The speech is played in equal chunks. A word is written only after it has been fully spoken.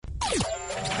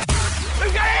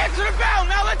back to the bell.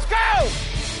 Now let's go.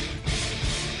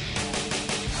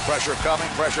 Pressure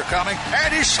coming,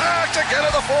 and he's sacked to get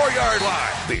to the 4-yard line.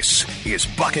 This is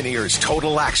Buccaneers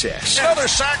Total Access. Another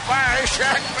sack by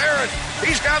Shaq Barrett.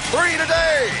 He's got 3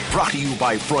 today. Brought to you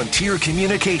by Frontier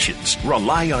Communications.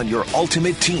 Rely on your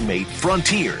ultimate teammate,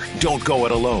 Frontier. Don't go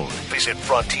it alone. Visit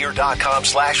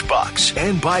Frontier.com/Bucks.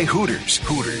 And by Hooters.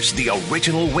 Hooters, the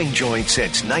original wing joint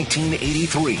since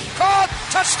 1983. Caught!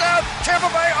 Touchdown! Tampa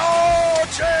Bay!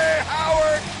 O.J.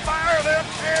 Howard! Fire them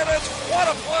cannons! What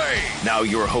a play! Now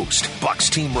your host, Bucks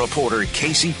team reporter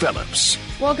Casey Phillips.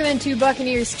 Welcome into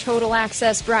Buccaneers Total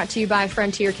Access, brought to you by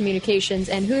Frontier Communications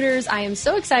and Hooters. I am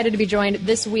so excited to be joined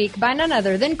this week by none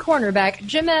other than cornerback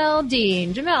Jamel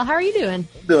Dean. Jamel, how are you doing?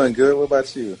 Doing good. What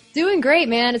about you? Doing great,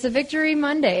 man. It's a Victory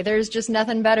Monday. There's just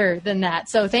nothing better than that.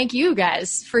 So thank you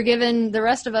guys for giving the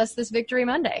rest of us this Victory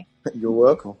Monday. You're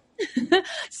welcome.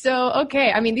 So,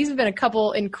 okay. I mean, these have been a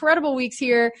couple incredible weeks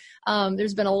here.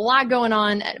 There's been a lot going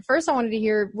on. At first, I wanted to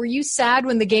hear, were you sad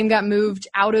when the game got moved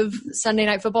out of Sunday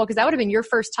Night Football? Because that would have been your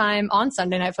first time on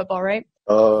Sunday Night Football, right?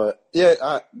 Yeah,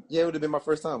 it would have been my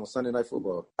first time on Sunday Night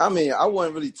Football. I mean, I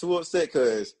wasn't really too upset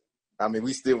because, I mean,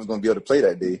 we still was going to be able to play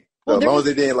that day. So as long as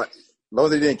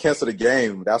they didn't cancel the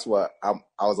game, that's why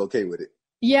I was okay with it.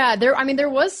 Yeah, there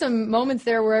was some moments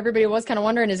there where everybody was kind of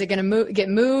wondering, is it going to get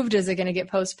moved? Is it going to get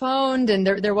postponed? And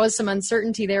there was some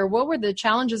uncertainty there. What were the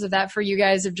challenges of that for you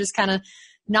guys, of just kind of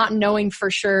not knowing for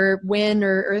sure when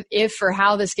or if or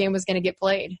how this game was going to get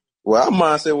played? Well, our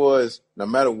mindset was no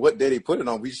matter what day they put it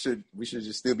on, we should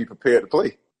just still be prepared to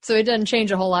play. So it doesn't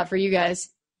change a whole lot for you guys?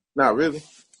 Not really.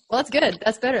 Well, that's good.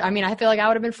 That's better. I mean, I feel like I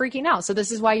would have been freaking out. So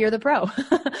this is why you're the pro.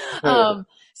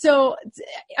 So,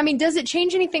 I mean, does it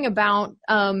change anything about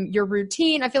your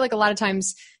routine? I feel like a lot of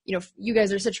times, you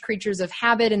guys are such creatures of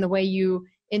habit in the way you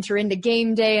enter into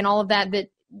game day and all of that, did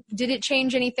it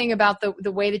change anything about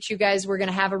the way that you guys were going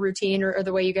to have a routine or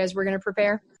the way you guys were going to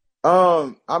prepare?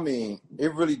 I mean,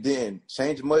 it really didn't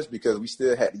change much because we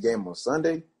still had the game on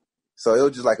Sunday. So it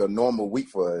was just like a normal week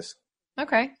for us.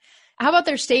 Okay. How about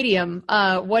their stadium?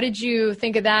 What did you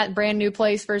think of that brand new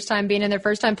place, first time being in there,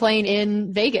 first time playing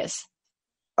in Vegas?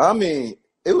 I mean,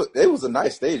 it was a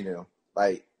nice stadium.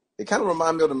 Like, it kind of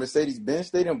reminded me of the Mercedes-Benz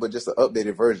Stadium, but just an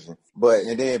updated version.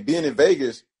 And then being in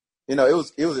Vegas,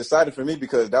 it was exciting for me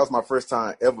because that was my first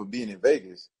time ever being in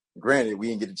Vegas. Granted, I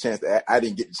didn't get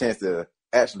the chance to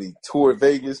actually tour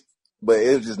Vegas, but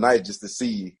it was just nice just to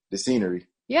see the scenery.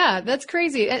 Yeah, that's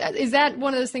crazy. Is that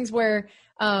one of those things where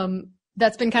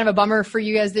that's been kind of a bummer for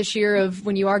you guys this year, of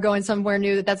when you are going somewhere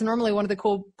new, that's normally one of the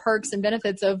cool perks and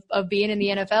benefits of being in the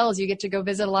NFL, is you get to go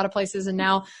visit a lot of places, and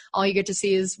now all you get to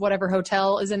see is whatever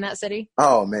hotel is in that city?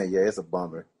 Oh, man, yeah, it's a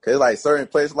bummer. Because, like, certain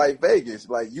places like Vegas,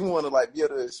 like, you want to, like, be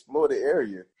able to explore the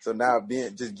area. So now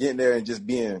getting there and just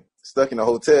being stuck in a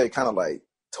hotel, kind of, like,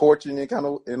 torturing it kind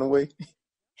of in a way.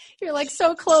 You're, like,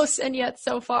 so close and yet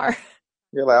so far.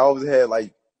 Yeah, like, I always had,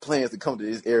 like, plans to come to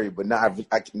this area, but now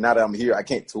that I'm here, I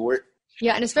can't tour it.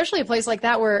 Yeah, and especially a place like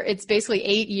that where it's basically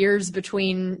 8 years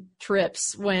between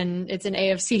trips when it's an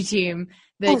AFC team.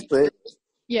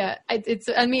 Yeah,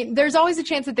 I mean, there's always a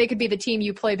chance that they could be the team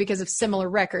you play because of similar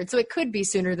records. So it could be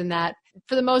sooner than that.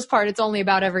 For the most part, it's only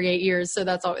about every 8 years. So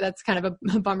that's kind of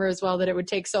a bummer as well that it would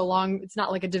take so long. It's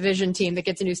not like a division team that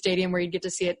gets a new stadium where you get to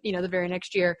see it, the very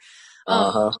next year.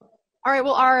 All right,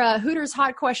 well, our Hooters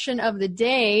hot question of the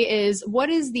day is, what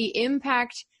is the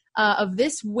impact of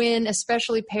this win,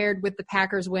 especially paired with the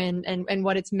Packers win, and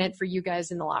what it's meant for you guys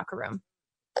in the locker room?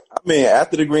 I mean,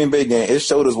 after the Green Bay game, it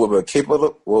showed us what we're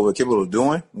capable of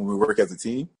doing when we work as a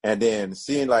team. And then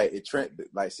seeing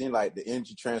the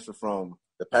energy transfer from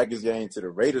the Packers game to the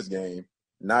Raiders game,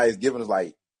 now it's giving us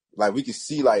like we can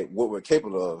see like what we're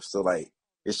capable of. So like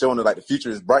it's showing that like the future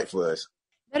is bright for us.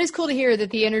 That is cool to hear that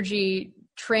the energy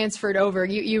transferred over.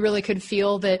 You really could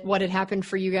feel that what had happened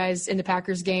for you guys in the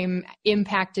Packers game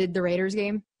impacted the Raiders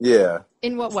game? Yeah.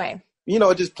 In what way?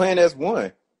 Just playing as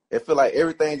one. It feel like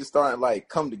everything just starting to like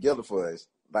come together for us.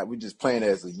 Like we're just playing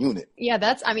as a unit. Yeah,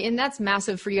 that's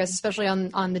massive for you guys, especially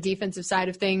on the defensive side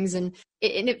of things. And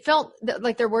it felt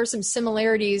like there were some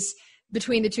similarities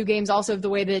between the two games, also of the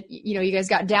way that, you guys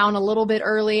got down a little bit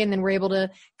early and then were able to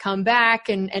come back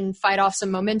and fight off some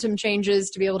momentum changes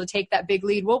to be able to take that big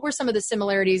lead. What were some of the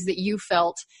similarities that you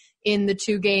felt in the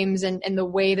two games and the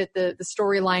way that the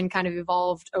storyline kind of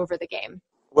evolved over the game?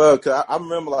 Well, 'cause I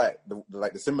remember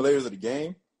the similarities of the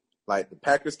game. Like the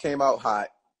Packers came out hot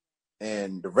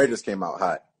and the Raiders came out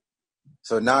hot.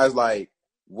 So now it's like,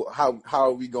 how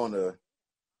are we going to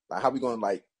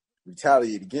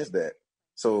retaliate against that?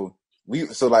 So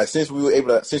since we were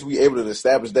able to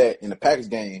establish that in the Packers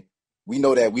game, we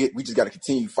know that we just got to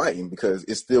continue fighting because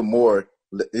it's still more.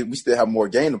 We still have more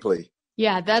game to play.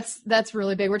 Yeah, that's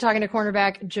really big. We're talking to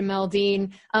cornerback Jamel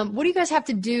Dean. What do you guys have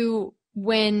to do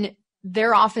when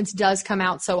their offense does come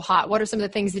out so hot? What are some of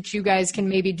the things that you guys can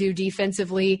maybe do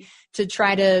defensively to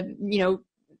try to,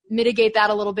 mitigate that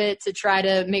a little bit, to try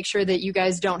to make sure that you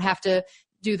guys don't have to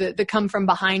do the come from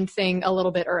behind thing a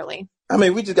little bit early? I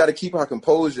mean, we just got to keep our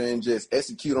composure and just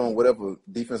execute on whatever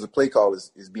defensive play call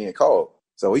is being called.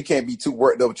 So we can't be too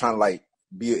worked up trying to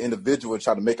be an individual and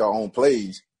try to make our own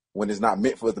plays when it's not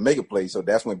meant for us to make a play. So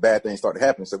that's when bad things start to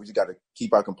happen. So we just got to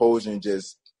keep our composure and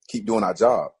just keep doing our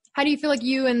job. How do you feel like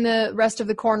you and the rest of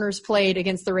the corners played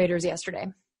against the Raiders yesterday?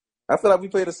 I feel like we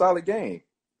played a solid game.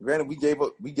 Granted, we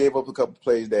gave up a couple of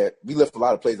plays that we left a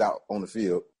lot of plays out on the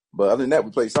field. But other than that,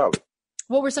 we played solid.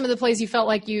 What were some of the plays you felt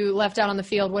like you left out on the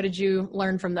field? What did you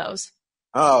learn from those?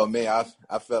 Oh, man,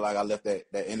 I felt like I left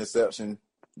that interception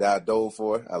that I dove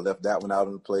for. I left that one out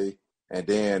on the play. And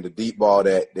then the deep ball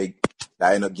that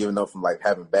I ended up giving up from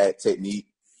having bad technique.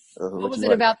 What was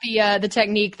it about the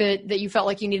technique that you felt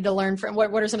like you needed to learn from?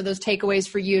 What are some of those takeaways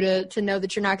for you to know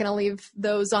that you're not going to leave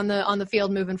those on the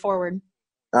field moving forward?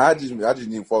 I just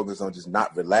need to focus on just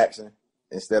not relaxing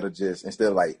instead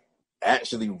of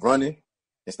actually running.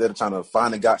 Instead of trying to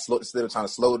find a guy, instead of trying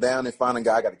to slow down and find a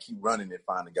guy, I got to keep running and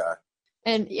find a guy.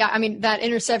 And yeah, I mean, that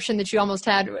interception that you almost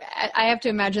had, I have to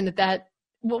imagine that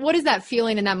what is that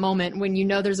feeling in that moment when you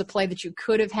know there's a play that you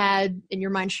could have had and your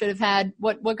mind should have had?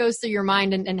 What goes through your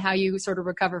mind and how you sort of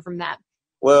recover from that?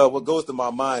 Well, what goes through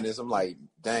my mind is I'm like,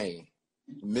 dang,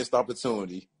 missed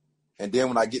opportunity. And then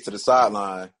when I get to the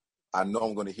sideline, I know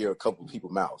I'm going to hear a couple of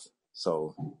people's mouths.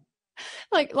 So.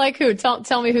 Like who?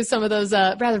 Tell me who some of those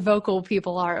rather vocal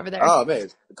people are over there. Oh, man,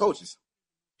 the coaches.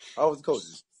 Always the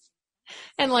coaches.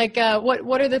 And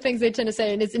what are the things they tend to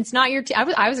say? And it's not your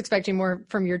I was expecting more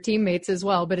from your teammates as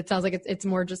well, but it sounds like it's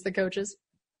more just the coaches.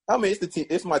 I mean,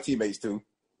 it's my teammates too.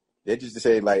 They just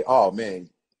say oh man,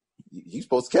 you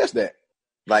supposed to catch that.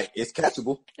 It's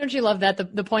catchable. Don't you love that?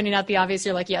 The pointing out the obvious.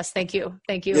 You're like, yes, thank you.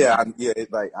 Yeah,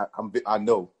 It's I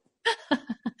know.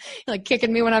 Like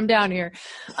kicking me when I'm down here.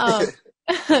 How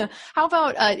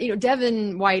about,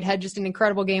 Devin White had just an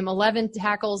incredible game. 11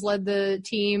 tackles led the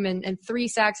team and 3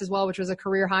 sacks as well, which was a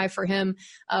career high for him.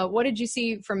 What did you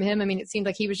see from him? I mean, it seemed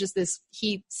like he was just this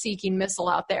heat-seeking missile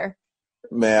out there.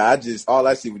 Man, all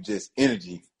I see was just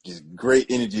energy, just great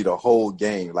energy the whole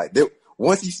game.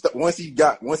 Once he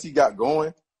got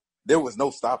going, there was no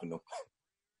stopping him.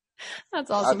 That's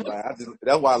awesome.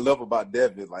 That's what I love about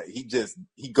Devin. He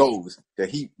goes, that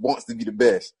he wants to be the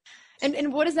best.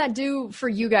 And what does that do for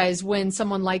you guys when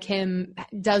someone like him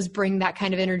does bring that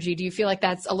kind of energy? Do you feel like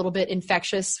that's a little bit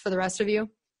infectious for the rest of you?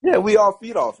 Yeah, we all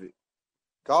feed off it.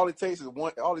 All it takes is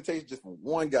just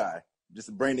one guy just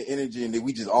to bring the energy, and then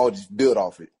we just all just build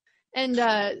off it. And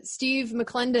Steve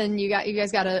McClendon, you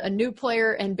guys got a new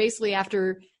player, and basically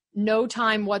after no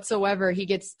time whatsoever, he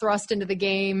gets thrust into the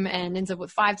game and ends up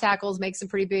with 5 tackles, makes some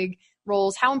pretty big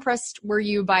roles. How impressed were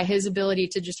you by his ability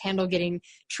to just handle getting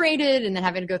traded and then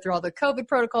having to go through all the COVID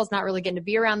protocols, not really getting to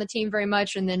be around the team very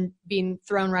much, and then being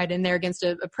thrown right in there against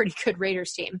a pretty good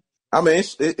Raiders team? I mean,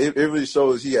 it really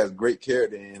shows he has great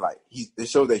character, and it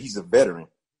shows that he's a veteran.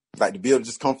 To be able to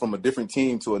just come from a different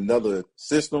team to another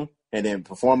system and then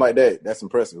perform like that, that's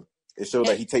impressive. It shows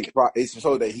that he takes pride. It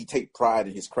shows that he takes pride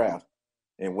in his craft,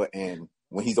 and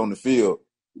when he's on the field,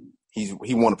 he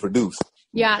want to produce.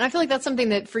 Yeah, and I feel like that's something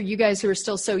that for you guys who are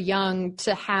still so young,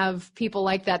 to have people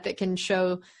like that can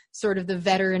show sort of the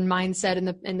veteran mindset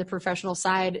and the professional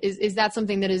side. Is that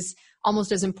something that is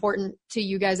almost as important to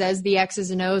you guys as the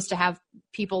X's and O's, to have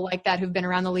people like that who've been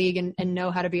around the league and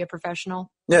know how to be a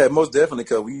professional? Yeah, most definitely,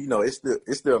 because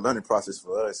it's still a learning process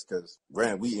for us, because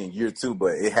we in year 2,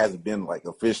 but it hasn't been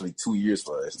officially 2 years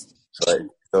for us.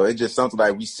 So it's just something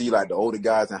we see the older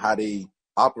guys and how they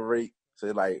operate.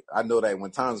 So I know that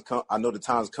when the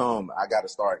times come, I got to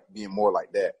start being more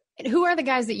like that. And who are the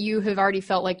guys that you have already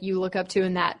felt like you look up to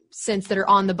in that sense that are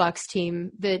on the Bucs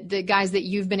team? The guys that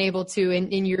you've been able to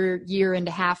in your year and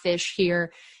a half-ish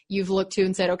here, you've looked to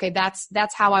and said, okay,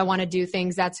 that's how I want to do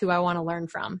things. That's who I want to learn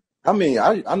from. I mean,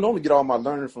 I normally get all my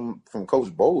learning from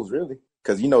Coach Bowles, really,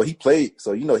 because he played.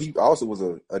 So he also was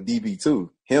a DB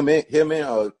too. Him and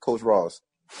Coach Ross.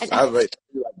 I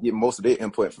get most of their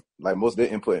input,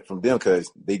 from them,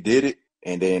 because they did it,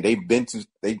 and then they've been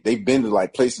to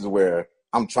places where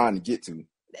I'm trying to get to.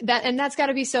 That's got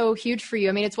to be so huge for you.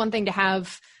 I mean, it's one thing to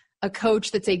have a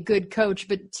coach that's a good coach,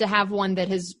 but to have one that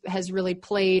has really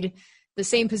played the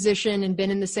same position and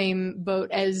been in the same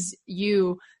boat as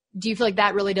you, do you feel like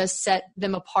that really does set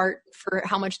them apart for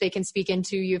how much they can speak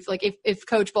into you? If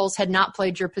Coach Bowles had not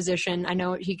played your position, I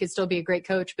know he could still be a great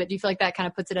coach, but do you feel like that kind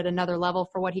of puts it at another level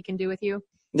for what he can do with you?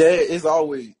 Yeah, it's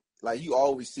always like you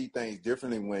always see things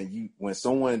differently when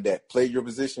someone that played your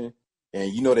position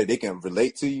and you know that they can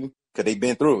relate to you because they've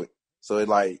been through it. So it's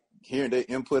like hearing their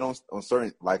input on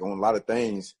certain, like on a lot of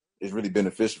things is really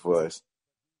beneficial for us.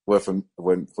 Well,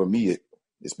 for me,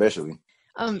 especially.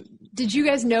 Did you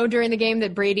guys know during the game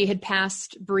that Brady had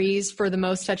passed Brees for the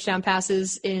most touchdown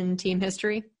passes in team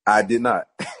history? I did not.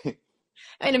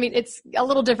 And I mean, it's a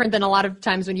little different than a lot of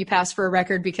times when you pass for a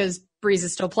record because Brees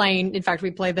is still playing. In fact, we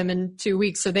play them in 2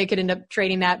 weeks, so they could end up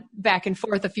trading that back and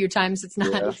forth a few times. It's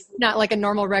not like a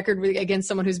normal record against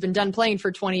someone who's been done playing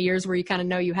for 20 years where you kind of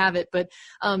know you have it. But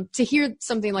to hear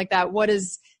something like that, what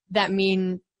does that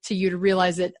mean to you to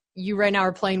realize that you right now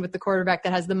are playing with the quarterback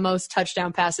that has the most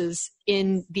touchdown passes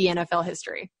in the NFL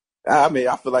history? I mean,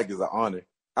 I feel like it's an honor.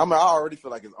 I already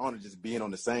feel like it's an honor just being in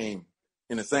the same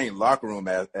locker room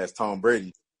as Tom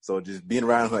Brady. So just being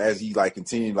around him as he like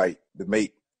continue like to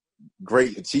make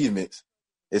great achievements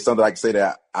is something I can say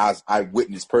that I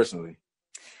witnessed personally.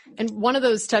 And one of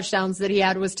those touchdowns that he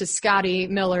had was to Scotty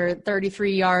Miller,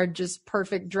 33-yard, just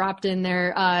perfect, dropped in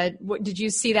there. Did you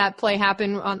see that play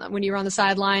happen when you were on the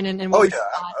sideline? Oh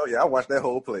yeah, I watched that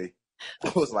whole play.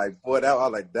 I was like, boy,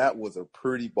 that was a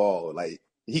pretty ball. Like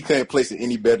he couldn't place it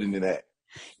any better than that.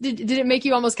 Did it make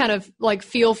you almost kind of like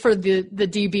feel for the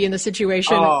DB in the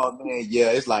situation? Oh man, yeah,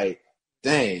 it's like,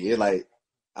 dang, it's like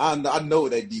I know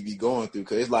what that DB going through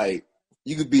because it's like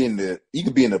you could be in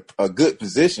a good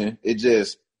position. It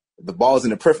just the ball's in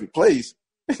the perfect place.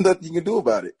 Nothing you can do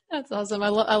about it. That's awesome. I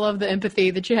love the empathy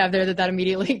that you have there that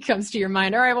immediately comes to your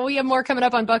mind. All right, well, we have more coming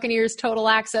up on Buccaneers Total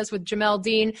Access with Jamel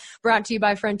Dean, brought to you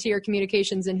by Frontier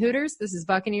Communications and Hooters. This is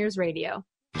Buccaneers Radio.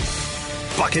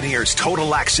 Buccaneers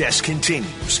Total Access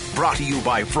continues, brought to you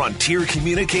by Frontier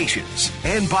Communications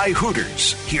and by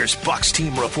Hooters. Here's Bucs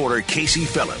team reporter Casey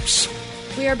Phillips.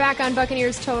 We are back on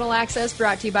Buccaneers Total Access,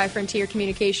 brought to you by Frontier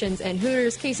Communications and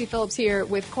Hooters. Casey Phillips here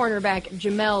with cornerback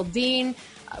Jamel Dean.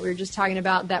 We were just talking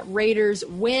about that Raiders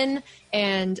win,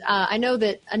 and I know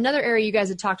that another area you guys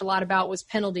had talked a lot about was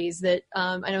penalties. That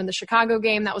I know in the Chicago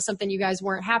game, that was something you guys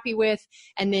weren't happy with,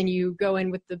 and then you go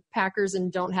in with the Packers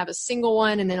and don't have a single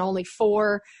one, and then only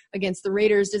 4 against the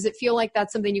Raiders. Does it feel like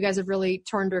that's something you guys have really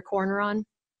turned a corner on?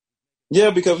 Yeah,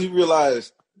 because we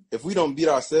realized if we don't beat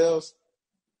ourselves,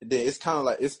 then it's kind of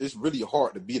like it's really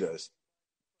hard to beat us.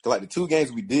 Like the 2 games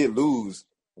we did lose,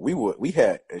 we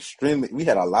had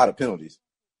a lot of penalties.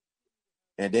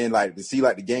 And then, like, to see,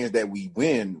 like, the games that we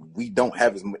win, we don't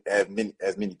have as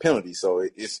many penalties. So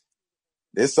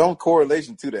there's some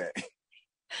correlation to that.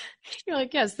 You're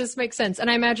like, yes, this makes sense.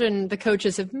 And I imagine the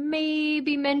coaches have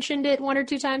maybe mentioned it 1 or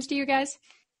 2 times to you guys.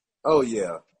 Oh,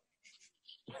 yeah.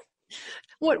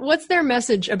 What's their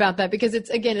message about that? Because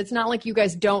it's not like you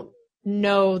guys don't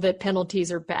know that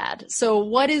penalties are bad. So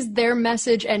what is their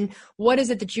message, and what is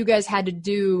it that you guys had to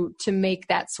do to make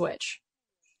that switch?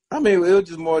 I mean, it was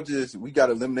just more we got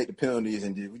to eliminate the penalties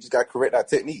and we just got to correct our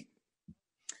technique.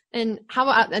 And how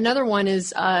about another one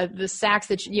is the sacks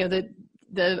that,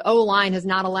 the O-line has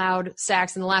not allowed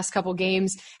sacks in the last couple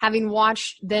games. Having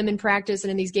watched them in practice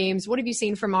and in these games, what have you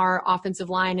seen from our offensive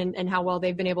line and how well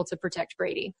they've been able to protect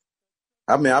Brady?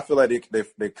 I mean, I feel like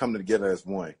they come together as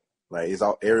one. Like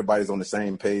everybody's on the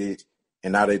same page,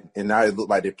 and now it look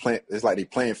like they're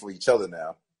playing for each other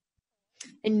now.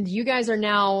 And you guys are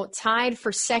now tied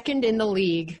for second in the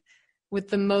league with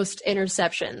the most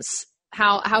interceptions.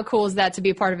 How cool is that to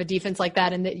be a part of a defense like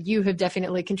that, and that you have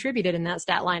definitely contributed in that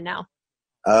stat line now?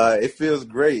 It feels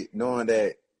great knowing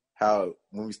that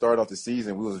when we started off the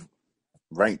season, we was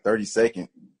ranked 32nd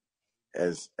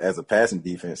as a passing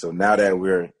defense. So now that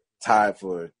we're tied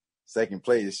for second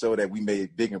place, it showed that we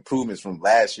made big improvements from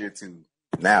last year to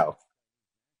now.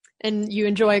 And you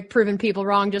enjoy proving people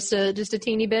wrong just a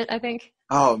teeny bit, I think?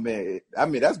 Oh, man. I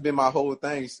mean, that's been my whole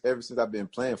thing ever since I've been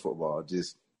playing football,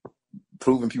 just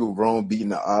proving people wrong, beating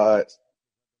the odds.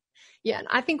 Yeah, and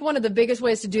I think one of the biggest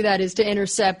ways to do that is to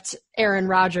intercept Aaron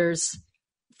Rodgers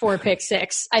for a pick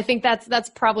 6. I think that's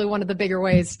probably one of the bigger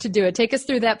ways to do it. Take us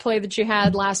through that play that you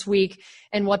had last week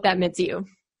and what that meant to you.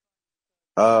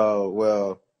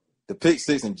 Well, the pick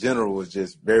 6 in general was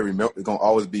just it's going to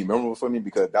always be memorable for me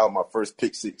because that was my first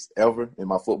pick 6 ever in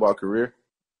my football career.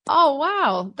 Oh,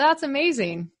 wow. That's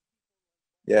amazing.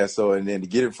 Yeah, so and then to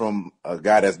get it from a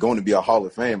guy that's going to be a Hall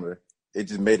of Famer, it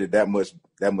just made it that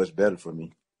much better for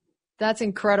me. That's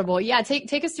incredible. Yeah,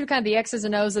 take us through kind of the X's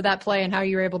and O's of that play and how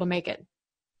you were able to make it.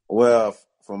 Well,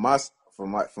 from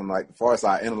like the far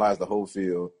side, I analyzed the whole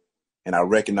field. and I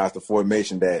recognized the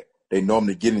formation that they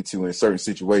normally get into in certain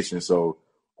situations. So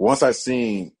once I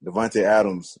seen Davante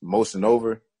Adams motion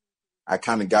over, I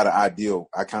kind of got an idea.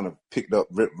 I kind of picked up.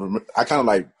 I kind of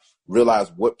like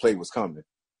realized what play was coming.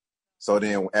 So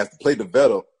then, as the play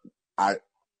developed,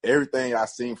 everything I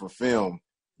seen from film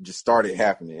just started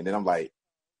happening, and then I'm like,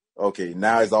 okay,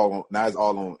 now it's all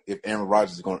on if Aaron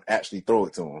Rodgers is going to actually throw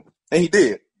it to him, and he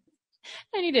did.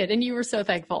 And he did, and you were so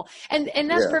thankful. And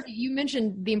that's perfect. You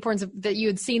mentioned the importance of that you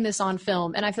had seen this on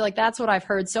film, and I feel like that's what I've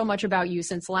heard so much about you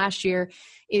since last year,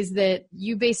 is that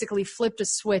you basically flipped a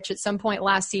switch at some point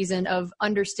last season of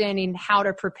understanding how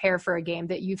to prepare for a game,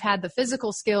 that you've had the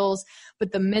physical skills,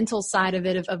 but the mental side of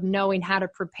it, of knowing how to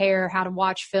prepare, how to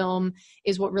watch film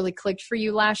is what really clicked for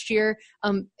you last year.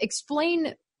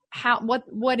 Explain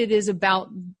what it is about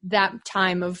that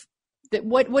time of that.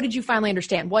 What did you finally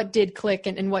understand? What did click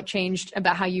and what changed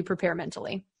about how you prepare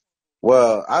mentally?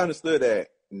 Well, I understood that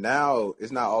now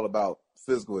it's not all about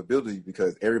physical ability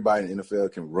because everybody in the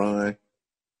NFL can run.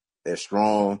 They're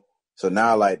strong. So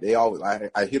now, like, they always,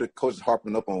 I hear the coaches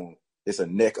harping up on it's a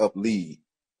neck up lead.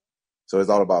 So it's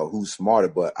all about who's smarter.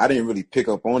 But I didn't really pick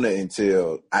up on it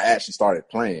until I actually started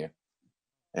playing.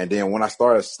 And then when I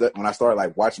started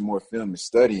like watching more film and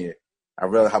studying, I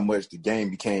realized how much the game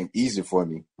became easier for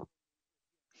me.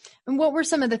 And what were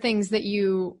some of the things that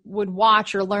you would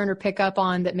watch or learn or pick up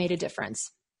on that made a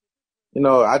difference? You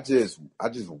know, I just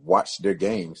watched their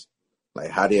games, like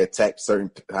how they attack certain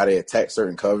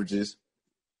coverages,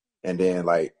 and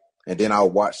then I'll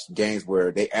watch games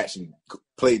where they actually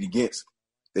played against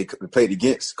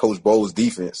Coach Bowles'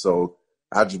 defense. So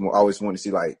I just always wanted to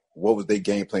see like what was their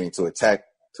game plan to attack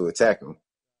them.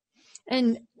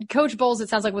 And Coach Bowles, it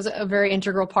sounds like, was a very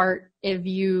integral part of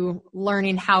you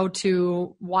learning how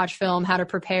to watch film, how to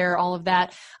prepare, all of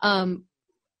that.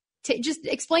 Just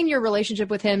explain your relationship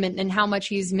with him and how much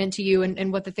he's meant to you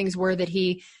and what the things were that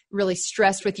he really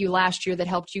stressed with you last year that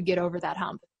helped you get over that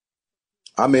hump.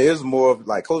 I mean, it was more of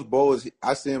like Coach Bowles.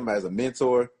 I see him as a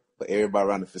mentor, but everybody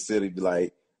around the facility be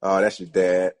like, "Oh, that's your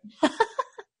dad."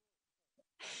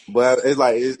 But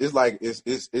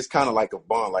it's kind of like a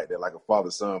bond like that, like a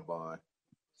father-son bond.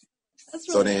 That's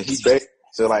really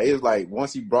it was like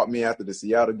once he brought me after the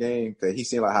Seattle game, because he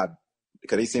seemed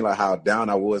like how down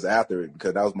I was after it,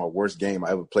 because that was my worst game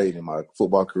I ever played in my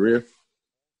football career.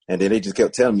 And then they just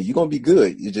kept telling me, "You're gonna be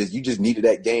good. You just needed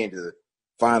that game to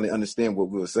finally understand what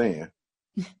we were saying."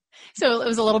 So it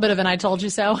was a little bit of an "I told you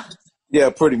so."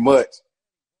 Yeah, pretty much.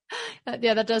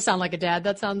 Yeah, that does sound like a dad.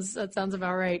 That sounds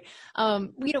about right.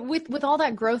 With all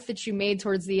that growth that you made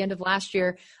towards the end of last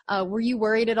year, were you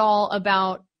worried at all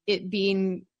about it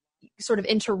being sort of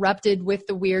interrupted with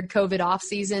the weird COVID off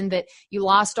season, that you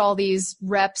lost all these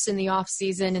reps in the off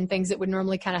season and things that would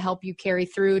normally kind of help you carry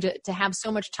through to have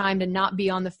so much time to not be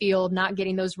on the field, not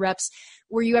getting those reps?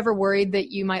 Were you ever worried that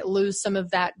you might lose some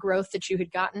of that growth that you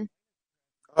had gotten?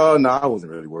 Oh, no, I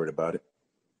wasn't really worried about it,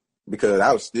 because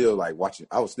I was still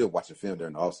watching film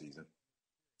during the off season.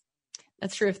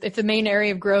 That's true. If the main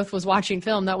area of growth was watching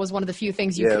film, that was one of the few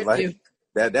things you could do.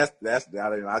 That's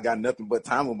I got nothing but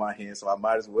time on my hands, so I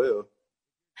might as well.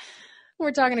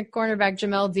 We're talking to cornerback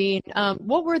Jamel Dean.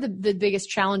 What were the biggest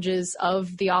challenges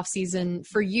of the offseason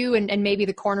for you and maybe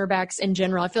the cornerbacks in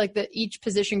general? I feel like that each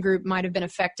position group might have been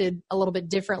affected a little bit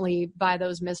differently by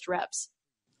those missed reps.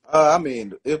 I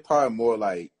mean, it's probably more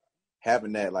like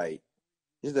having that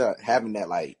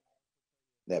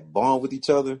that bond with each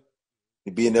other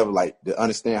and being able to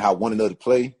understand how one another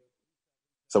play.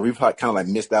 So we've kind of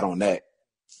missed out on that.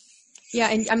 Yeah,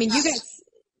 and I mean, you guys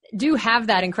do have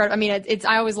that incredible. I mean,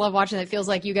 I always love watching it. It feels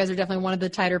like you guys are definitely one of the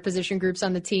tighter position groups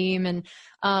on the team. And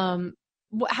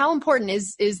how important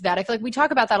is that? I feel like we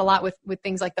talk about that a lot with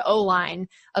things like the O-line,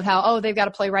 of how, they've got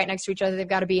to play right next to each other. They've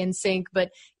got to be in sync.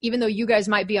 But even though you guys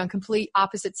might be on complete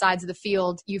opposite sides of the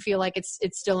field, you feel like it's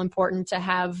still important to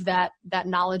have that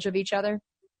knowledge of each other?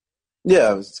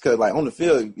 Yeah, because on the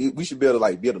field, we should be able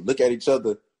to look at each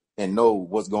other and know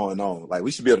what's going on.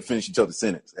 We should be able to finish each other's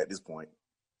sentence at this point.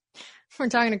 We're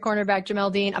talking to cornerback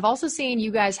Jamel Dean. I've also seen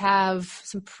you guys have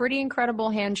some pretty incredible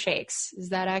handshakes. Is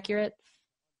that accurate?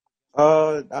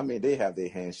 I mean, they have their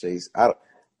handshakes. I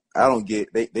don't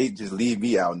get. They just leave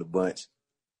me out in the bunch.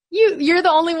 You're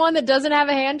the only one that doesn't have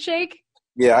a handshake?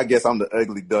 Yeah, I guess I'm the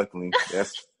ugly duckling.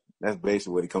 That's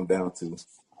basically what it comes down to.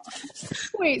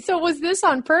 Wait, so was this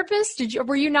on purpose? You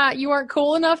weren't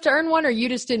cool enough to earn one, or you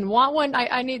just didn't want one?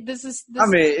 I need this. I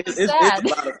mean, it's a lot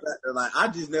of factors. I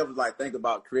just never think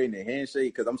about creating a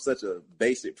handshake because I'm such a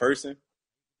basic person.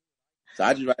 So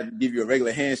I just rather give you a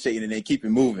regular handshake and then keep it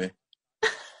moving.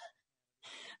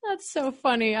 That's so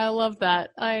funny. I love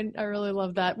that. I really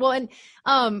love that. Well, and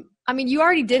I mean, you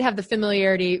already did have the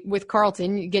familiarity with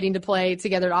Carleton, getting to play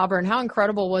together at Auburn. How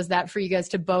incredible was that for you guys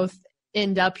to both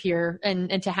end up here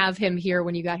and to have him here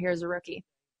when you got here as a rookie?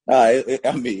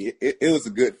 It was a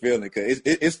good feeling because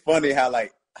it's funny how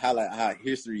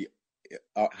history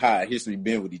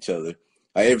been with each other.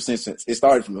 Ever since it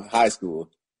started from high school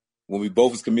when we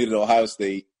both was committed to Ohio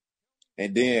State,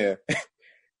 and then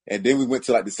we went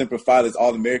to like the Semper Fidelis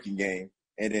All-American game,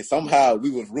 and then somehow we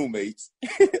was roommates.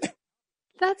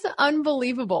 That's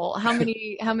unbelievable how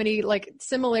many like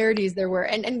similarities there were.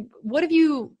 And what have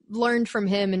you learned from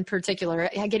him in particular,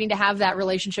 getting to have that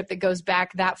relationship that goes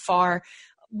back that far?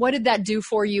 What did that do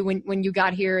for you when you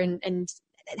got here and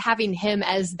having him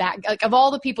as that, like, of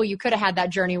all the people you could have had that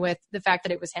journey with, the fact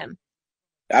that it was him?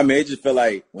 I mean, it just felt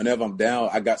like whenever I'm down,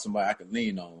 I got somebody I can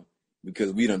lean on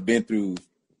because we've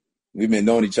been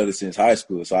knowing each other since high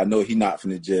school. So I know he's not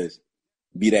finna just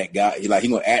be that guy. He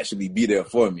gonna actually be there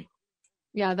for me.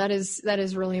 Yeah, that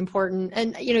is really important.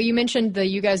 And, you mentioned that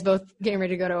you guys both getting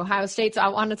ready to go to Ohio State. So I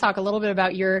want to talk a little bit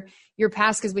about your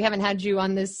past, because we haven't had you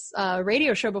on this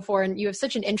radio show before, and you have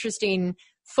such an interesting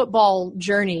football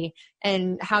journey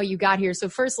and how you got here. So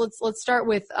first, let's start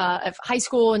with high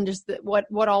school and just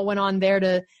what all went on there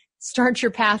to start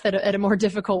your path at a more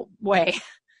difficult way.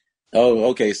 Oh,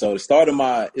 okay. So the start of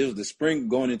it was the spring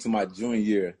going into my junior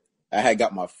year. I had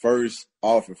got my first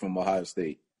offer from Ohio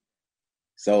State.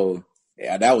 So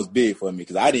yeah, that was big for me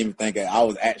because I didn't even think I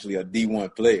was actually a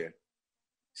D1 player.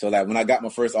 So like when I got my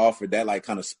first offer, that like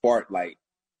kind of sparked the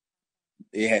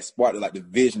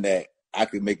vision that I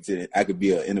could I could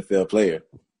be an NFL player.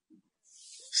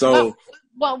 So,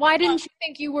 well, why didn't you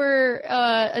think you were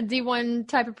a D1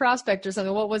 type of prospect or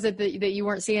something? What was it that you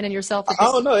weren't seeing in yourself? I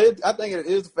don't know. I think it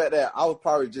is the fact that I was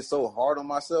probably just so hard on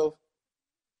myself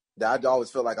that I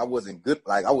always felt like I wasn't good.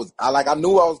 Like I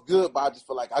knew I was good, but I just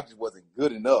felt like I just wasn't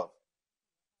good enough.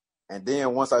 And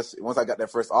then once I got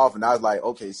that first offer, and I was like,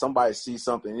 okay, somebody sees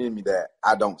something in me that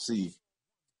I don't see.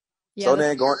 Yeah, so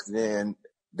then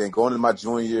going into my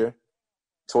junior year,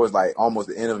 towards like almost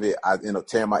the end of it, I ended up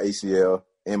tearing my ACL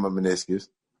and my meniscus.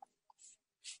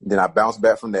 Then I bounced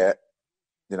back from that.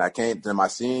 Then I came to my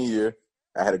senior year.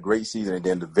 I had a great season, and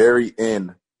then the very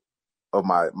end of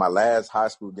my last high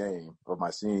school game of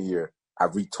my senior year, I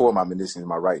retore my meniscus in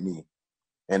my right knee,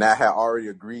 and I had already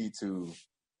agreed to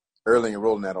early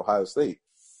enrolling at Ohio State.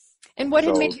 And what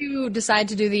had made you decide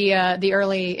to do the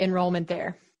early enrollment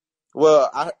there? Well,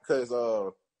 because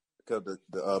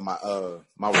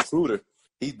my recruiter,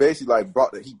 he basically like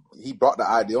brought the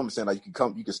idea on me, saying like you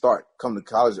can come to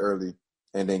college early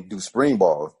and then do spring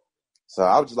ball. So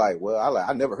I was just like, well,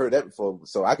 I never heard that before,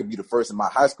 so I could be the first in my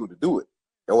high school to do it,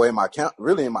 or in my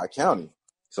county.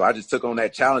 So I just took on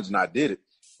that challenge and I did it.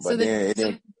 But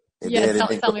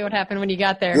tell me what happened when you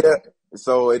got there. Yeah.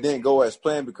 So it didn't go as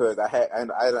planned because I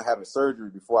ended up having surgery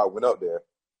before I went up there.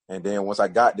 And then once I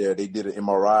got there, they did an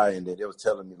MRI, and then they was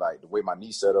telling me like the way my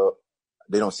knee set up,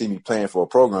 they don't see me playing for a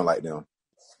program like them.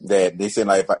 That they said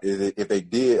like if they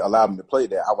did allow me to play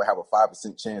that, I would have a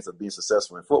 5% chance of being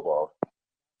successful in football.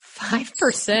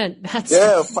 5%. That's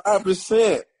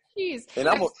 5%. Jeez. And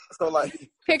I'm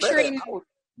picturing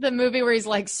the movie where he's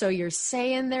like, so you're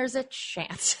saying there's a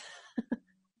chance.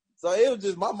 So it was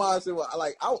just my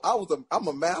mindset. I'm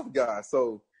a math guy,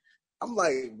 so I'm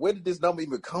like, where did this number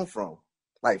even come from?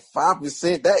 Like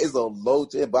 5%, that is a low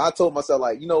chance. But I told myself,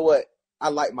 like, you know what? I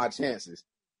like my chances.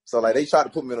 So like they tried to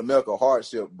put me in a medical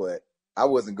hardship, but I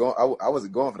wasn't going. I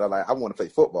wasn't going for that. Like I want to play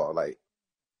football. Like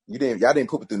y'all didn't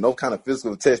put me through no kind of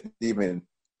physical test to even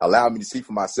allow me to see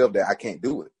for myself that I can't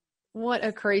do it. What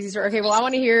a crazy story. Okay, well, I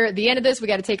want to hear the end of this. We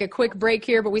got to take a quick break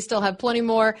here, but we still have plenty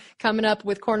more coming up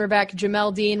with cornerback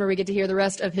Jamel Dean, where we get to hear the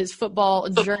rest of his football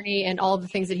journey and all the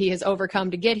things that he has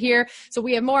overcome to get here. So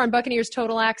we have more on Buccaneers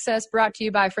Total Access, brought to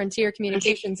you by Frontier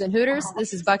Communications and Hooters.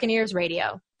 This is Buccaneers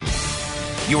Radio.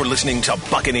 You're listening to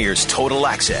Buccaneers Total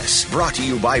Access, brought to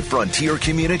you by Frontier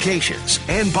Communications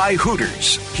and by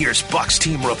Hooters. Here's Bucs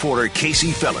team reporter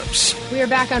Casey Phillips. We are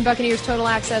back on Buccaneers Total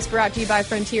Access, brought to you by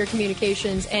Frontier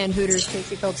Communications and Hooters.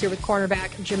 Casey Phillips here with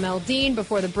cornerback Jamel Dean.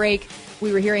 Before the break,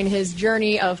 we were hearing his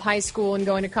journey of high school and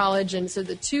going to college, and so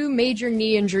the two major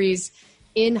knee injuries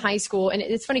in high school. And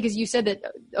it's funny because you said that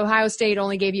Ohio State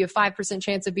only gave you a 5%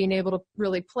 chance of being able to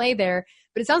really play there.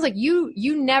 But it sounds like you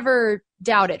never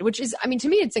doubted, which is, I mean, to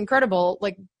me, it's incredible,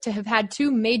 like to have had two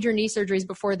major knee surgeries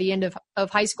before the end of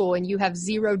high school, and you have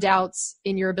zero doubts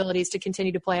in your abilities to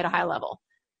continue to play at a high level.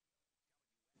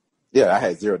 Yeah, I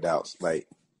had zero doubts. I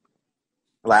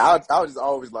was just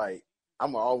always like,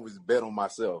 I'm going to always bet on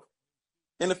myself.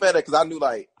 And the fact that because I knew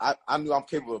like I knew I'm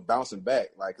capable of bouncing back,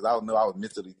 like because I know I was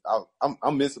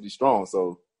I'm mentally strong,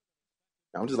 so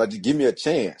I'm just like, just give me a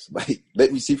chance, like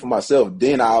let me see for myself.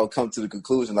 Then I'll come to the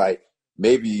conclusion like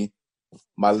maybe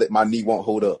my knee won't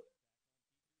hold up.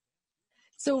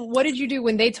 So what did you do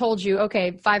when they told you,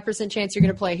 okay, 5% chance you're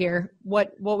going to play here?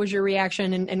 What was your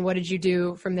reaction, and what did you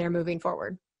do from there moving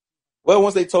forward? Well,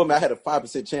 once they told me I had a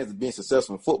 5% chance of being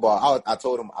successful in football, I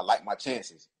told them I like my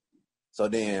chances. So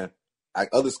then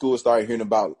other schools started hearing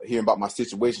about my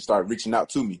situation, started reaching out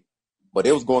to me. But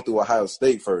they was going through Ohio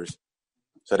State first.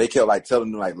 So they kept like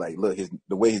telling them like look,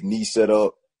 the way his knee's set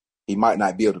up, he might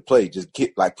not be able to play. Just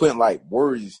keep like putting like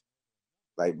worries,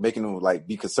 like making them like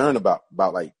be concerned about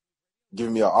like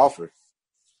giving me an offer.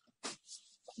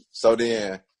 So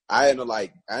then I ended up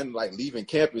like leaving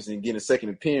campus and getting a second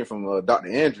opinion from Dr.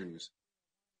 Andrews.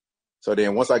 So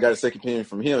then once I got a second opinion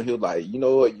from him, he was like, you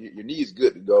know what, your knee is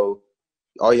good to go.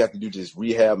 All you have to do is just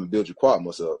rehab and build your quad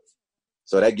muscle up.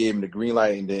 So that gave him the green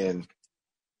light, and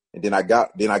then I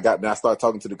started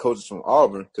talking to the coaches from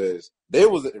Auburn because they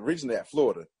was originally at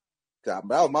Florida. That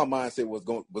was my mindset was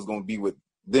going to be with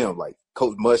them, like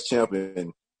Coach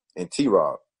Muschamp and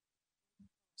T-Rob.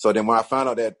 So then when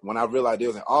I realized they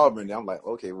was in Auburn, then I'm like,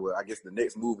 okay, well, I guess the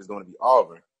next move is going to be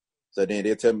Auburn. So then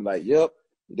they'll tell me like, yep,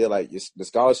 they're like, the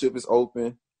scholarship is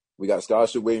open. We got a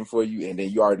scholarship waiting for you, and then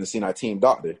you already seen our team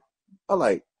doctor. I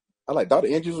like Dr.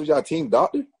 Andrews was your team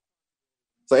doctor.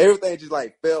 So everything just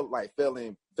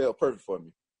fell perfect for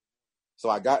me. So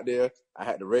I got there. I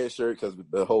had the red shirt because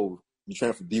the whole you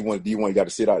transfer D1 to D1, you got to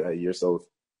sit out that year. So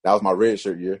that was my red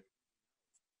shirt year.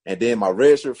 And then my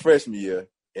red shirt freshman year,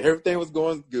 everything was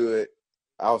going good.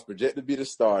 I was projected to be the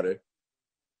starter.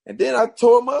 And then I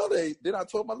tore my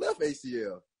left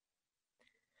ACL.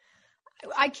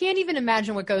 I can't even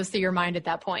imagine what goes through your mind at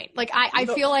that point. Like, I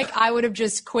feel like I would have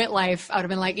just quit life. I would have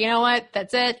been like, you know what?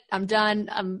 That's it. I'm done.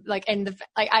 I'm like,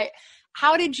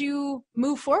 how did you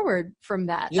move forward from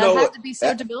that? That had to be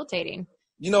so debilitating.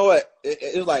 You know what?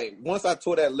 It was like, once I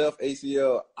tore that left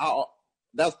ACL,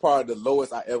 that's probably the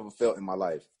lowest I ever felt in my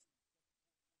life.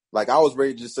 Like, I was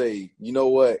ready to just say, you know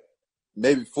what?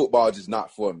 Maybe football is just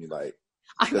not for me. Like,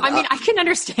 I can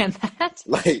understand that.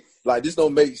 Like this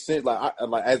don't make sense. Like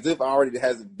as if I already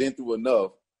hasn't been through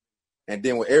enough. And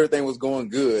then when everything was going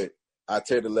good, I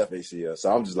tear the left ACL.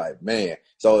 So I'm just like, man.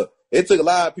 So it took a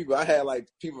lot of people. I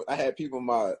had people in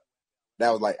my that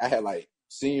was like I had like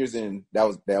seniors and that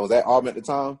was at Auburn at the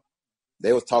time.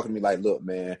 They was talking to me like, look,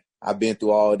 man, I've been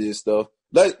through all this stuff.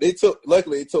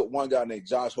 Luckily it took one guy named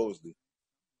Josh Hosley.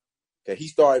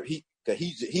 He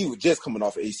was just coming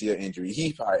off an ACL injury.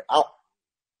 He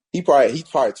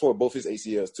probably tore both his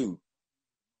ACLs too.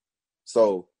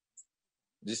 So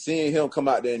just seeing him come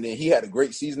out there, and then he had a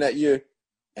great season that year,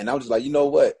 and I was just like, you know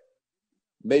what?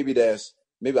 Maybe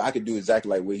I could do exactly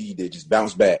like what he did, just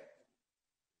bounce back.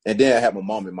 And then I had my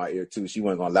mom in my ear too. She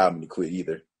wasn't gonna allow me to quit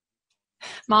either.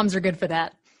 Moms are good for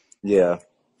that. Yeah.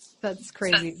 That's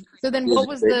crazy. So then what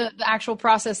was the actual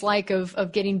process like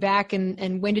of getting back,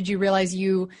 and when did you realize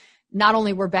you not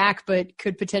only were back, but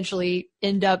could potentially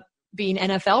end up being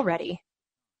NFL ready?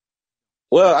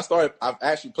 Well, I've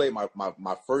actually played my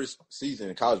first season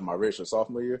in college, my redshirt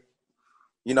sophomore year.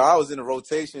 You know, I was in a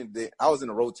rotation like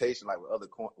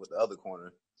with the other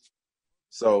corner.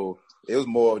 So it was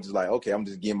more just like, okay, I'm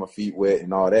just getting my feet wet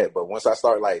and all that. But once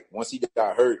he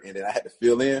got hurt and then I had to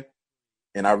fill in,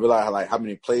 and I realized like how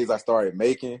many plays I started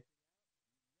making,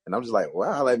 and I'm just like,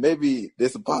 wow, like maybe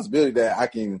there's a possibility that I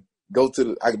can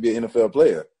be an NFL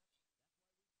player.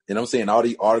 And I'm seeing all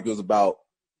these articles about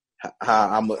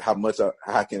how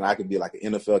I can be like an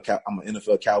I'm an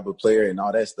NFL caliber player and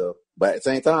all that stuff. But at the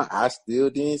same time, I still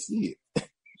didn't see it.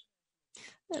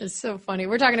 That is so funny.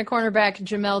 We're talking to cornerback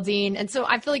Jamel Dean. And so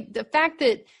I feel like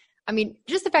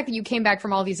just the fact that you came back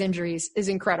from all these injuries is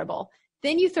incredible.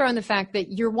 Then you throw in the fact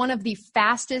that you're one of the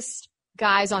fastest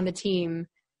guys on the team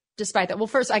despite that. Well,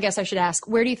 first, I guess I should ask,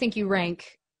 where do you think you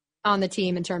rank on the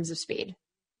team in terms of speed?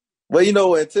 Well, you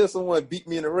know, until someone beat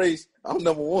me in a race, I'm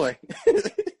number one.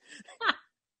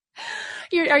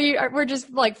 We're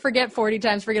just like, forget 40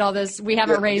 times, forget all this. We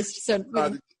haven't raced. So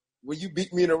when you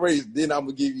beat me in a race, then I'm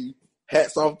going to give you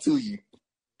hats off to you.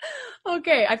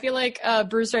 Okay. I feel like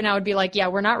Bruce right now would be like, yeah,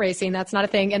 we're not racing. That's not a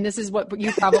thing. And this is what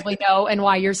you probably know and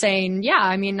why you're saying, yeah,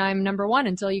 I mean, I'm number one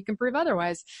until you can prove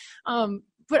otherwise.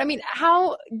 But I mean,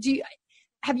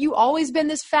 have you always been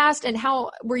this fast, and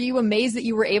how were you amazed that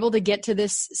you were able to get to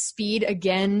this speed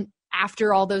again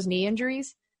after all those knee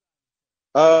injuries?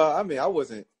 I mean,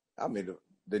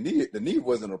 the knee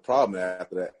wasn't a problem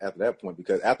after that point,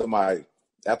 because after my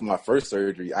first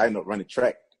surgery, I ended up running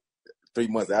track 3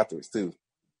 months afterwards too.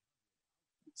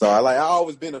 So I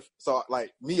always been I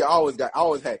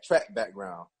always had track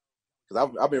background because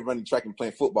I've been running track and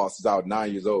playing football since I was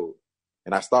 9 years old,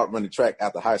 and I started running track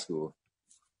after high school.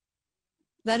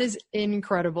 That is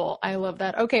incredible. I love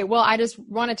that. Okay, well, I just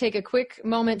want to take a quick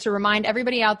moment to remind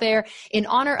everybody out there, in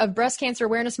honor of Breast Cancer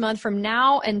Awareness Month, from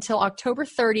now until October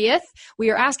 30th,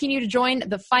 we are asking you to join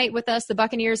the fight with us. The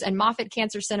Buccaneers and Moffitt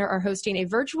Cancer Center are hosting a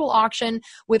virtual auction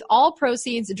with all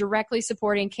proceeds directly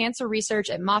supporting cancer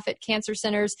research at Moffitt Cancer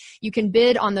Centers. You can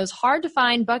bid on those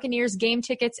hard-to-find Buccaneers game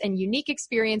tickets and unique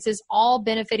experiences, all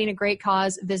benefiting a great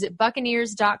cause. Visit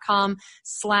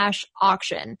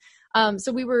buccaneers.com/auction.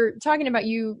 So we were talking about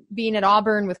you being at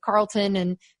Auburn with Carlton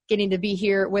and getting to be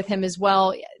here with him as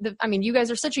well. You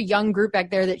guys are such a young group back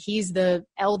there that he's the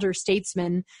elder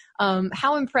statesman.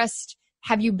 How impressed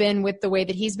have you been with the way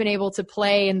that he's been able to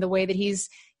play and the way that he's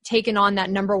taken on that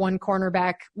number one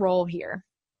cornerback role here?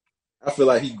 I feel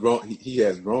like he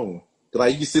has grown.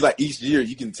 Like, you can see, like, each year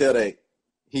you can tell that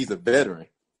he's a veteran.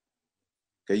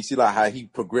 Okay, you see like how he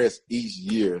progressed each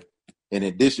year. And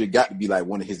then this year got to be like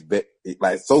one of his best.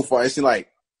 Like, so far, it's like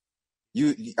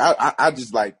I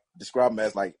just like describe him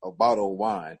as like a bottle of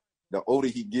wine. The older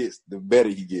he gets, the better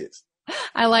he gets.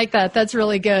 I like that. That's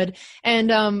really good. And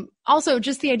also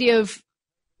just the idea of,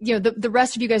 the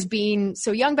rest of you guys being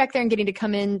so young back there and getting to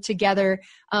come in together.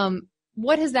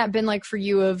 What has that been like for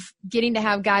you, of getting to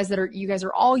have guys you guys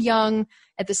are all young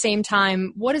at the same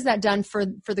time? What has that done for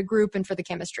the group and for the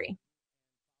chemistry?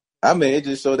 It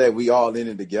just showed that we all in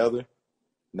it together.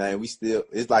 Now it's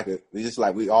just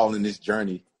like we all in this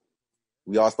journey.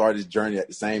 We all started this journey at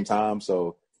the same time.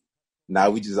 So now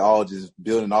we just all just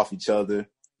building off each other,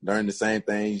 learning the same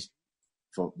things,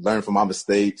 learn from our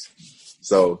mistakes.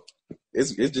 So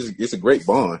it's a great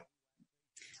bond.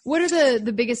 What are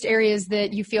the biggest areas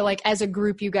that you feel like as a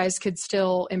group you guys could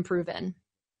still improve in?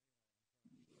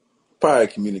 Probably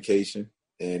communication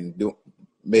and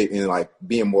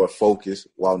being more focused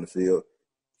while in the field.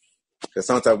 Because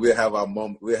sometimes we'll have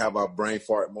our brain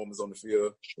fart moments on the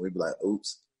field. We'll be like,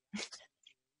 oops.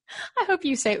 I hope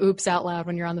you say oops out loud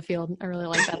when you're on the field. I really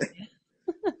like that.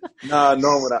 Nah,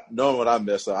 knowing what I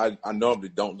mess up, I normally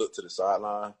don't look to the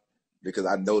sideline because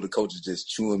I know the coach is just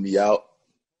chewing me out.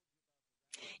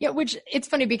 Yeah, which it's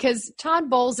funny because Todd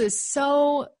Bowles is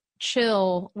so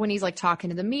chill when he's like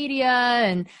talking to the media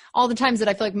and all the times that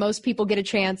I feel like most people get a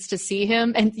chance to see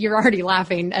him. And you're already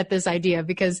laughing at this idea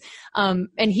because, and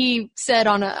he said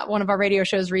on one of our radio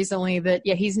shows recently that,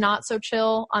 he's not so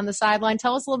chill on the sideline.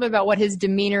 Tell us a little bit about what his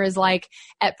demeanor is like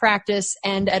at practice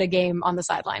and at a game on the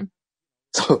sideline.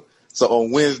 So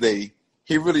on Wednesday,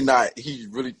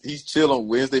 he's chill on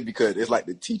Wednesday because it's like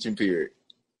the teaching period.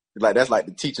 Like, that's like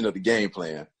the teaching of the game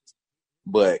plan.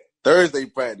 But Thursday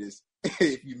practice,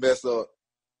 if you mess up,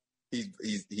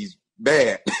 he's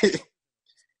bad.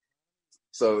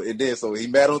 So he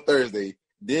mad on Thursday.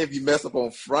 Then if you mess up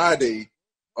on Friday,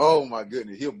 oh my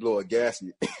goodness, he'll blow a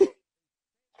gasket.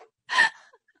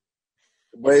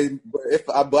 but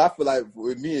I feel like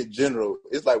with me in general,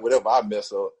 it's like whatever I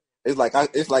mess up, it's like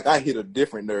I hit a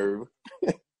different nerve.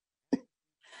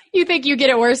 You think you get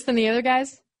it worse than the other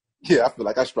guys? Yeah, I feel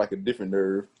like I strike a different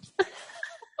nerve.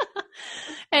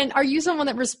 And are you someone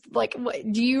that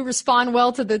do you respond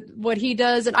well to what he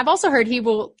does? And I've also heard he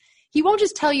won't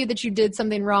just tell you that you did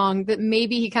something wrong, that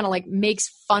maybe he kind of like makes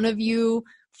fun of you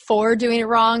for doing it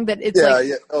wrong. That it's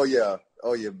oh yeah. I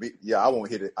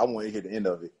won't hit it. I won't hit the end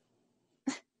of it.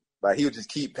 Like, he'll just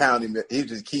keep pounding. He'll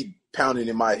just keep pounding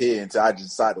in my head until I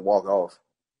just decide to walk off.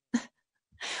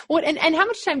 What and how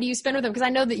much time do you spend with him? Because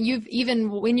I know that even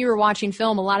when you were watching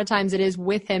film, a lot of times it is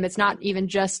with him. It's not even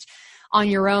just on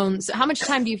your own. So how much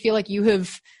time do you feel like you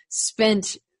have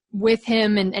spent with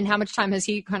him, and how much time has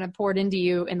he kind of poured into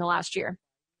you in the last year?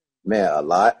 Man, a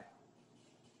lot.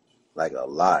 Like, a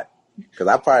lot. Because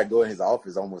I probably go in his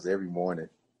office almost every morning.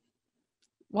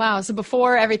 Wow. So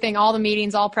before everything, all the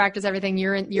meetings, all practice, everything,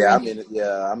 I'm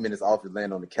in his office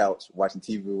laying on the couch watching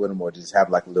TV with him, or just have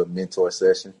like a little mentor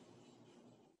session.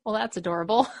 Well, that's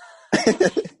adorable.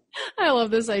 I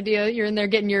love this idea. You're in there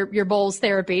getting your Bowles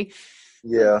therapy.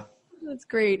 Yeah. That's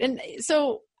great. And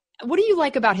so what do you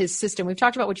like about his system? We've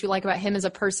talked about what you like about him as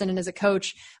a person and as a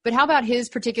coach, but how about his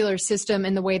particular system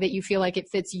and the way that you feel like it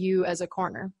fits you as a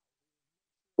corner?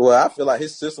 Well, I feel like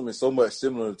his system is so much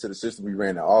similar to the system we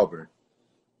ran at Auburn.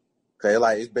 Okay,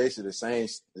 like, it's basically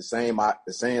the same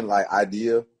like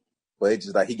idea, but it's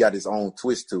just like he got his own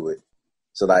twist to it.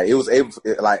 So like it was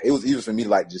easy for me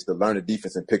like just to learn the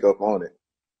defense and pick up on it.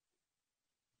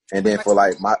 And then for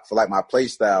my play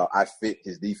style, I fit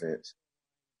his defense.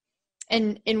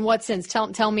 And in what sense?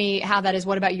 Tell me how that is.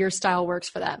 What about your style works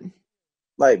for that?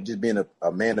 Like, just being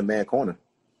a man-to-man corner.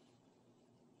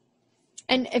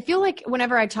 And I feel like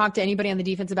whenever I talk to anybody on the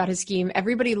defense about his scheme,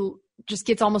 everybody just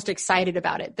gets almost excited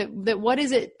about it. That what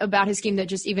is it about his scheme that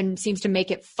just even seems to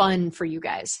make it fun for you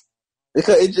guys?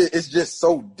 Because it's just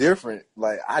so different.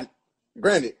 Like,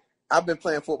 granted, I've been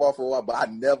playing football for a while, but I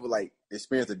never like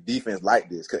experienced a defense like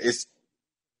this. Because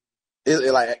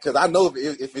because I know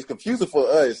if it's confusing for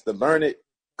us to learn it,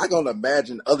 I can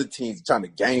imagine other teams trying to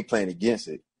game plan against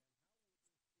it.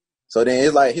 So then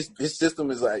it's like his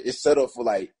system is like it's set up for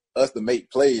like us to make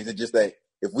plays. It's just that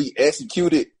if we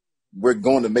execute it, we're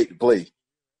going to make the play.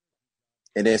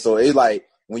 And then so it's like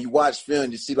when you watch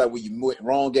film, you see like when you went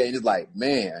wrong at, and it's like,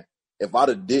 man, if I'd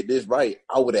have did this right,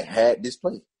 I would have had this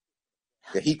play.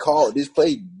 He called this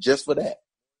play just for that.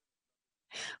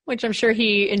 Which I'm sure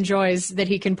he enjoys that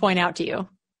he can point out to you.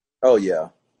 Oh yeah.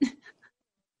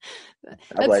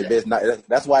 That's why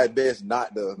it's best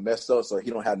not to mess up so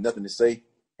he don't have nothing to say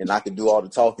and I can do all the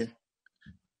talking.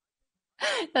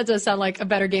 That does sound like a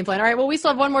better game plan. All right, well, we still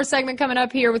have one more segment coming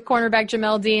up here with cornerback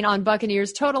Jamel Dean on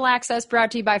Buccaneers Total Access, brought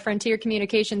to you by Frontier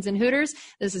Communications and Hooters.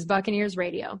 This is Buccaneers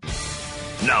Radio.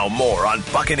 Now more on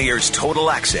Buccaneers Total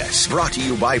Access, brought to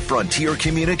you by Frontier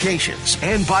Communications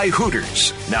and by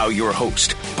Hooters. Now your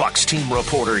host, Bucs team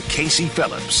reporter Casey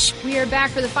Phillips. We are back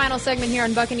for the final segment here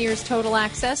on Buccaneers Total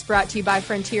Access, brought to you by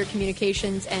Frontier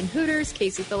Communications and Hooters.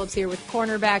 Casey Phillips here with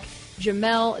cornerback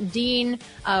Jamel Dean.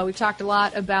 We've talked a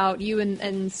lot about you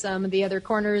and some of the other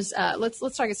corners. Let's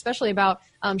talk especially about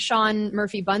Sean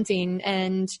Murphy-Bunting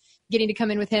and getting to come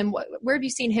in with him. Where have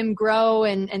you seen him grow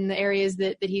and the areas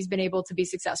that he's been able to be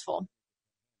successful?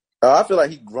 I feel like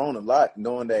he's grown a lot,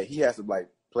 knowing that he has to like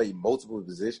play multiple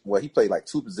positions. Well, he played like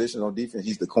two positions on defense.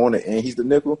 He's the corner and he's the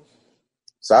nickel.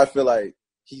 So I feel like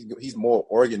he's more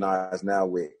organized now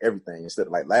with everything instead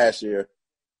of like last year.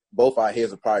 Both our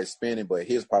heads are probably spinning, but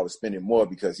his probably spinning more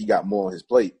because he got more on his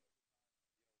plate.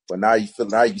 But now you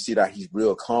see that he's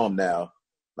real calm now.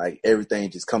 Like everything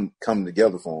just coming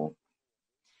together for him.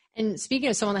 And speaking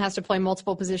of someone that has to play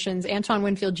multiple positions, Antoine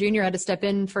Winfield Jr. had to step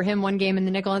in for him one game in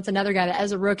the nickel. That's another guy that,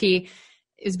 as a rookie,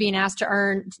 is being asked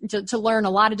to learn a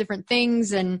lot of different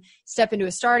things and step into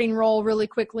a starting role really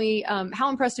quickly. How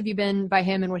impressed have you been by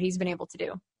him and what he's been able to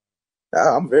do?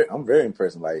 I'm very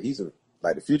impressed.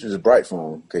 Like the future is bright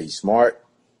for him because he's smart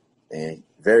and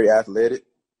very athletic,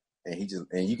 and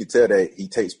you can tell that he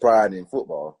takes pride in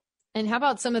football. And how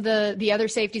about some of the other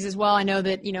safeties as well? I know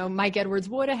that Mike Edwards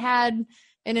would have had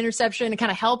an interception and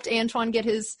kind of helped Antoine get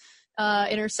his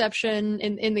interception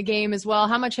in the game as well.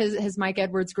 How much has Mike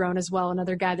Edwards grown as well?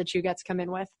 Another guy that you got to come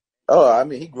in with. Oh, I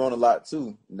mean, he's grown a lot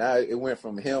too. Now it went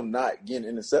from him not getting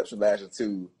interception last year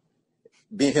to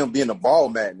being a ball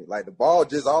magnet. Like the ball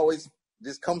just always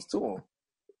just comes to him.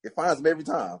 It finds him every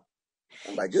time.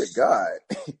 I'm like, good God.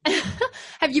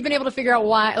 Have you been able to figure out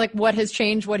why, like what has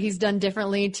changed, what he's done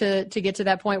differently to get to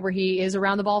that point where he is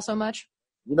around the ball so much?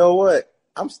 You know what?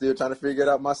 I'm still trying to figure it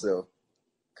out myself.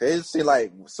 Because it seems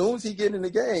like as soon as he get in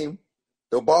the game,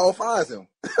 the ball finds him.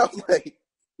 I was like,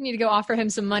 you need to go offer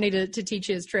him some money to teach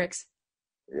you his tricks.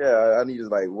 Yeah, I need to,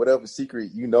 like, whatever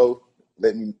secret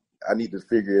I need to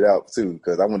figure it out too,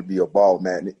 because I want to be a ball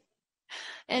magnet.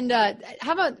 And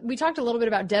how about, we talked a little bit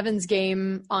about Devin's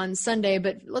game on Sunday,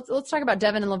 but let's talk about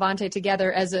Devin and Levante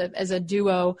together as a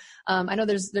duo. I know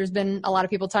there's been a lot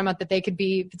of people talking about that they could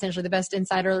be potentially the best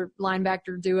insider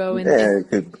linebacker duo.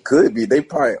 It could be. They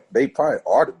probably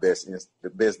are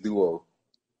the best duo.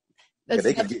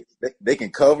 They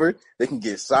can cover. They can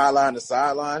get sideline to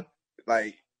sideline.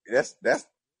 Like that's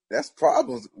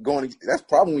problems going. That's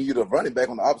problem when you're the running back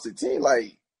on the opposite team.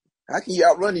 Like how can you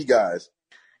outrun these guys?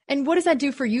 And what does that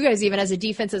do for you guys, even as a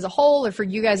defense as a whole, or for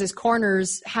you guys as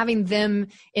corners, having them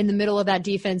in the middle of that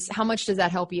defense? How much does that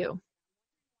help you?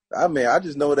 I mean, I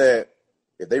just know that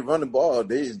if they run the ball,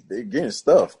 they're getting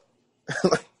stuffed.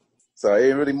 So it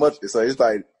ain't really much. So it's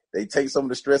like they take some of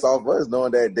the stress off us,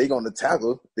 knowing that they're going to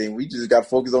tackle. Then we just got to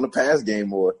focus on the pass game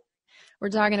more. We're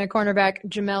talking to cornerback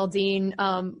Jamel Dean.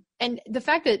 And the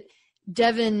fact that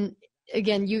Devin,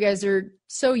 again, you guys are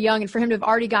so young, and for him to have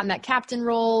already gotten that captain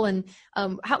role, and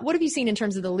what have you seen in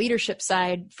terms of the leadership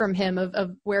side from him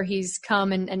of where he's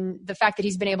come and the fact that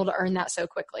he's been able to earn that so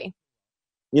quickly?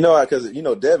 Because,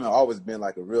 Devin always been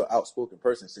like a real outspoken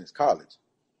person since college.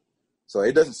 So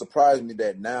it doesn't surprise me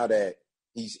that now that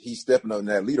he's stepping up in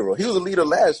that leader role. He was a leader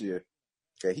last year.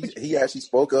 Okay, he actually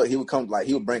spoke up. He would come, like,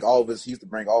 he used to bring all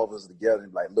of us together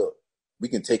and like, look, we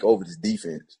can take over this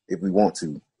defense if we want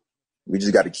to. We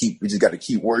just got to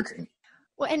keep working.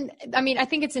 Well, and I mean, I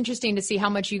think it's interesting to see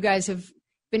how much you guys have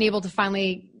been able to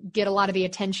finally get a lot of the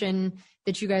attention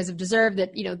that you guys have deserved,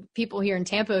 that, people here in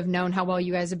Tampa have known how well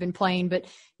you guys have been playing, but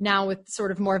now with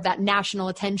sort of more of that national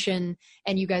attention,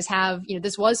 and you guys have,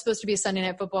 this was supposed to be a Sunday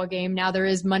night football game. Now there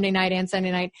is Monday night and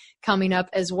Sunday night coming up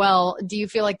as well. Do you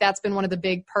feel like that's been one of the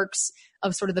big perks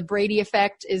of sort of the Brady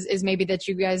effect, is maybe that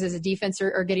you guys as a defense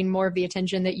are getting more of the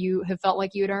attention that you have felt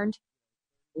like you had earned?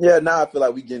 Yeah, now I feel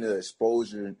like we getting the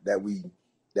exposure that we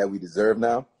deserve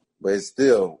now, but we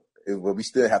still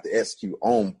have to execute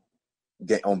on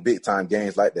big time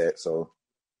games like that. So,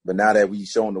 but now that we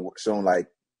shown like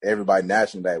everybody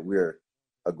nationally that we're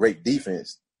a great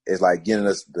defense, it's like getting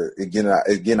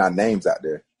our names out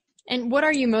there. And what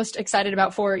are you most excited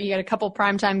about for? You got a couple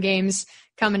primetime games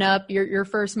coming up, your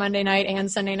first Monday night and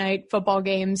Sunday night football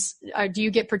games. Do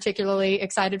you get particularly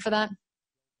excited for that?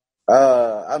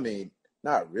 I mean,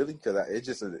 not really, because it's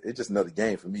just another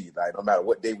game for me. Like, no matter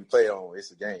what day we play on,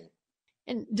 it's a game.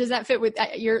 And does that fit with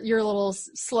your little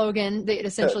slogan that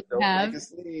essentially you have?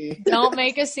 Don't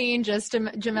make a scene, just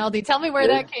Jamel D. Tell me where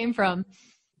that came from.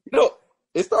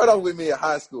 It started off with me in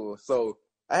high school. So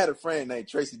I had a friend named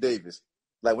Tracy Davis.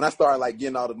 Like, when I started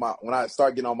getting all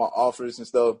my offers and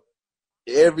stuff,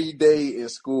 every day in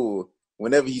school,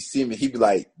 whenever he see me, he'd be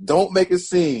like, "Don't make a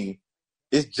scene.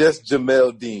 It's just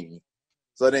Jamel Dean."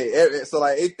 So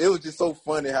it was just so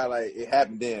funny how it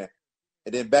happened then.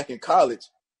 And then back in college,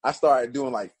 I started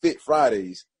doing Fit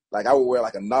Fridays. Like, I would wear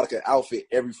a Nautica outfit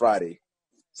every Friday.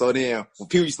 So then when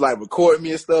people used to record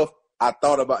me and stuff, I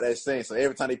thought about that saying. So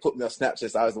every time they put me on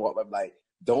Snapchat, I always walk up like,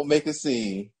 "Don't make a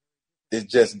scene.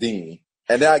 It's just Dean."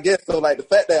 And then I guess the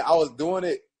fact that I was doing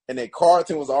it and then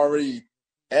Carlton was already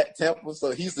at Temple,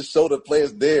 so he used to show the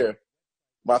players there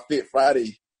my Fit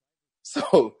Friday.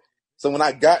 So when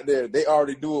I got there, they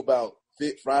already knew about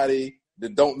Fit Friday, the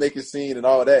Don't Make a Scene, and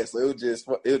all that. So it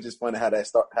was just funny how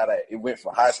it went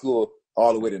from high school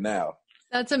all the way to now.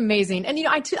 That's amazing. And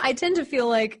I tend to feel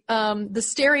like the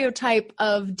stereotype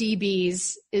of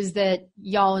DBs is that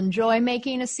y'all enjoy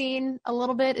making a scene a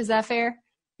little bit. Is that fair?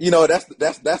 That's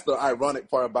the ironic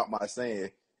part about my saying.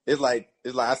 It's like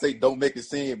I say don't make a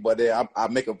scene, but then I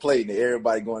make a play and then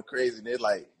everybody going crazy, and they're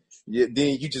like, "Yeah,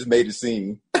 then you just made a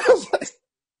scene."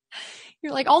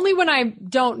 You're like, only when I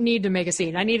don't need to make a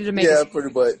scene. I needed to make a scene. Yeah,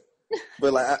 pretty much.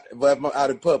 But if I'm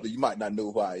out in public, you might not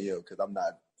know who I am because I'm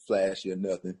not flashy or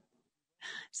nothing.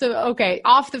 So, okay,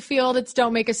 off the field, it's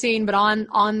don't make a scene, but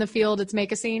on the field, it's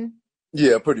make a scene?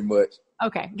 Yeah, pretty much.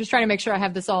 Okay, just trying to make sure I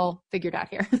have this all figured out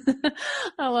here.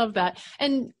 I love that.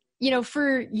 And,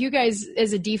 for you guys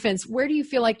as a defense, where do you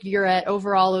feel like you're at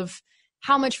overall of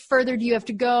how much further do you have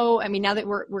to go? I mean, now that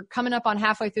we're coming up on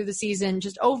halfway through the season,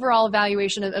 just overall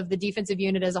evaluation of the defensive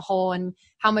unit as a whole, and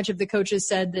how much of the coaches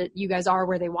said that you guys are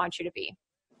where they want you to be.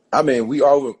 I mean, we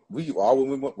are where we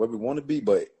want to be,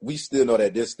 but we still know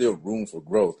that there's still room for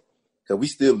growth because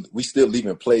we still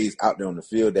leaving plays out there on the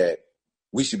field that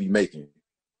we should be making.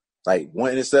 Like,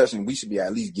 one interception, we should be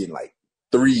at least getting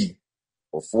 3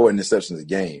 or 4 interceptions a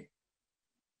game.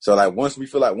 So once we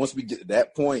get to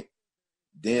that point,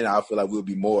 then I feel like we'll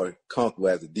be more comfortable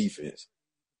as a defense.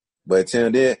 But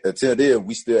until then,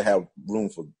 we still have room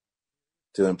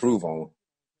to improve on.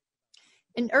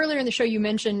 And earlier in the show, you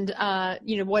mentioned,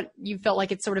 what you felt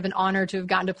like it's sort of an honor to have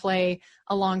gotten to play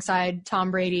alongside Tom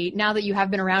Brady. Now that you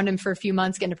have been around him for a few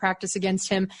months, getting to practice against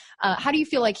him, how do you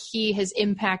feel like he has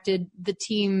impacted the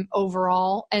team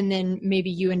overall, and then maybe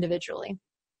you individually?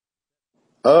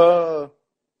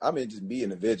 I mean, just me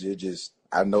individually.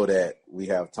 I know that we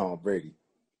have Tom Brady,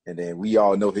 and then we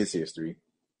all know his history.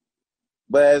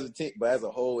 But as a team, as a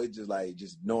whole, it's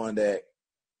just knowing that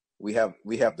we have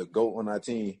the GOAT on our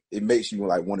team. It makes you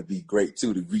want to be great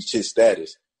too, to reach his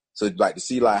status. So to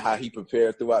see how he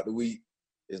prepared throughout the week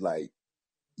is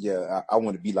yeah, I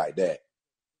want to be like that.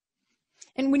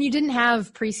 And when you didn't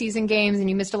have preseason games and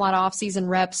you missed a lot of off-season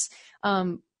reps,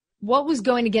 what was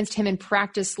going against him in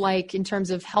practice like in terms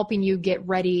of helping you get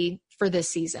ready for this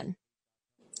season?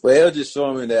 Well, it was just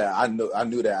showing me that I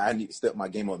knew that I need to step my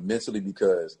game up mentally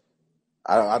because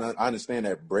I understand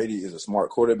that Brady is a smart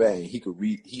quarterback and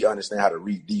he understands how to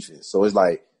read defense. So it's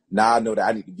now I know that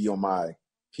I need to be on my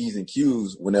P's and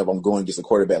Q's whenever I'm going against a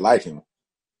quarterback like him.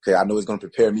 Okay, I know it's going to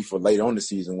prepare me for later on in the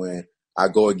season when I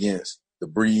go against the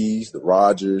Brees, the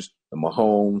Rodgers, the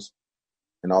Mahomes,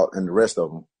 and the rest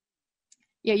of them.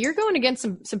 Yeah, you're going against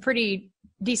some pretty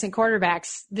decent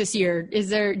quarterbacks this year.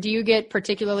 Do you get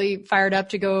particularly fired up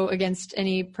to go against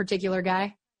any particular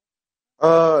guy?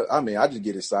 I mean, I just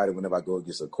get excited whenever I go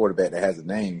against a quarterback that has a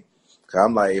name. Cause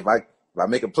I'm like, if I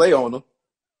make a play on them,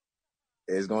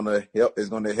 it's gonna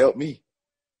help me.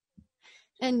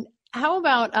 And how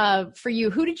about for you?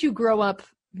 Who did you grow up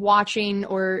watching,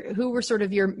 or who were sort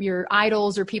of your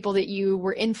idols or people that you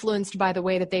were influenced by the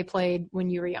way that they played when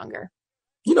you were younger?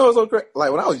 You know, it's so great.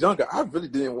 Like when I was younger, I really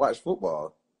didn't watch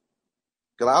football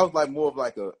because I was like more of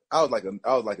like I was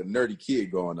like a nerdy kid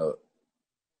growing up.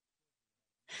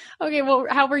 Okay, well,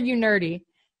 how were you nerdy?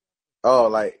 Oh,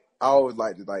 like I always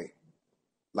liked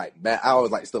math. I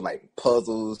always like stuff like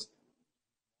puzzles,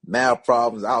 math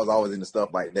problems. I was always into stuff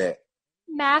like that.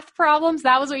 Math problems?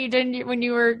 That was what you did when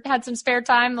you had some spare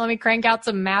time? Let me crank out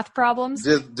some math problems?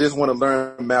 Just want to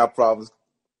learn math problems.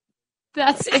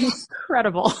 That's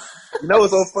incredible. You know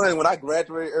what's so funny? When I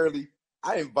graduated early,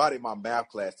 I invited my math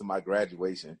class to my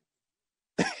graduation.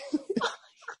 That's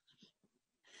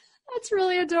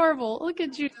really adorable. Look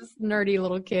at you, this nerdy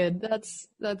little kid. That's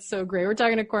so great. We're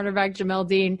talking to cornerback Jamel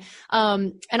Dean.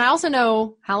 And I also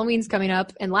know Halloween's coming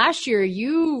up. And last year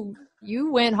you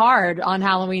went hard on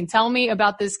Halloween. Tell me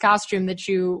about this costume that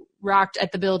you rocked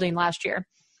at the building last year.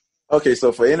 Okay,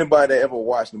 so for anybody that ever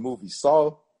watched the movie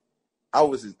Saw, I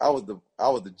was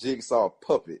the Jigsaw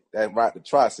puppet that ride the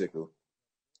tricycle.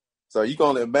 So you can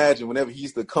only imagine whenever he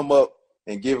used to come up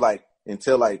and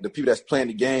tell the people that's playing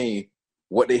the game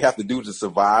what they have to do to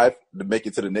survive to make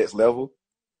it to the next level.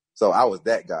 So I was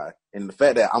that guy. And the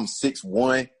fact that I'm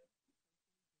 6'1",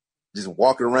 just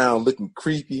walking around looking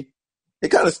creepy, it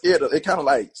kind of scared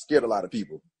a lot of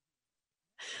people.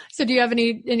 So do you have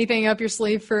anything up your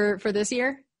sleeve for this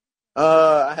year?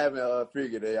 I haven't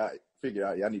figured it out.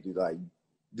 Yeah, I need to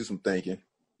do some thinking.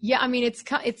 Yeah, I mean it's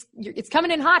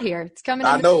coming in hot here. It's coming.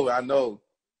 I know.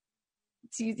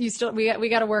 So you still we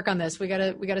got to work on this. We got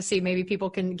to see, maybe people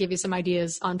can give you some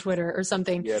ideas on Twitter or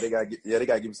something. Yeah, they got to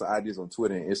give me some ideas on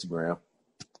Twitter and Instagram.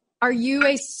 Are you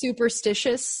a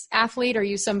superstitious athlete? Are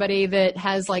you somebody that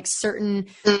has like certain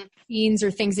routines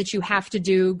or things that you have to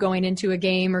do going into a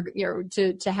game, or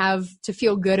to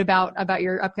feel good about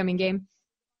your upcoming game?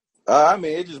 I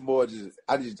mean, it's just more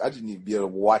I just need to be able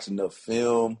to watch enough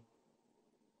film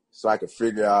so I can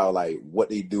figure out like what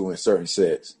they do in certain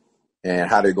sets and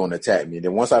how they're going to attack me. And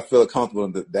then once I feel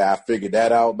comfortable that I figured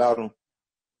that out about them,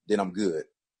 then I'm good.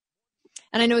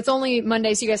 And I know it's only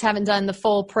Monday, so you guys haven't done the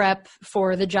full prep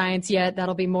for the Giants yet.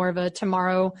 That'll be more of a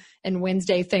tomorrow and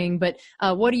Wednesday thing. But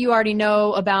what do you already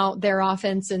know about their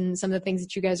offense and some of the things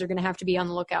that you guys are going to have to be on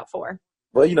the lookout for?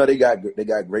 Well, you know, they got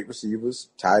great receivers,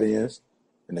 tight ends,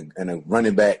 and a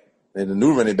running back, and the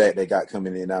new running back they got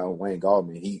coming in now, Wayne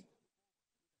Gallman. He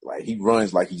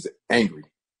runs like he's angry.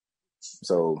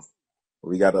 So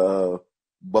we got to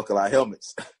buckle our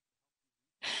helmets.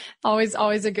 Always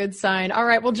a good sign. All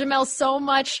right. Well,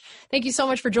 Jamel, thank you so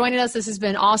much for joining us. This has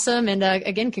been awesome. And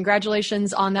again,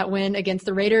 congratulations on that win against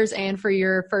the Raiders and for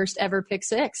your first ever pick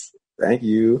six. Thank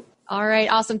you. All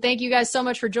right. Awesome. Thank you guys so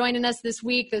much for joining us this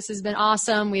week. This has been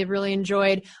awesome. We have really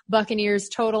enjoyed Buccaneers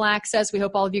Total Access. We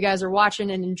hope all of you guys are watching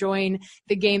and enjoying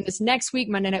the game this next week,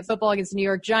 Monday Night Football against the New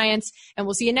York Giants. And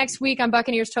we'll see you next week on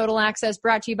Buccaneers Total Access,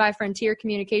 brought to you by Frontier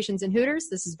Communications and Hooters.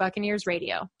 This is Buccaneers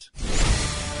Radio.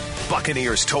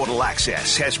 Buccaneers Total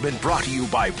Access has been brought to you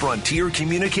by Frontier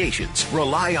Communications.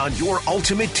 Rely on your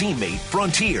ultimate teammate,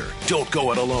 Frontier. Don't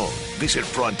go it alone. Visit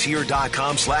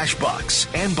Frontier.com/Bucks.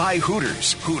 And by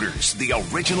Hooters. Hooters, the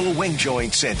original wing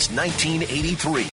joint since 1983.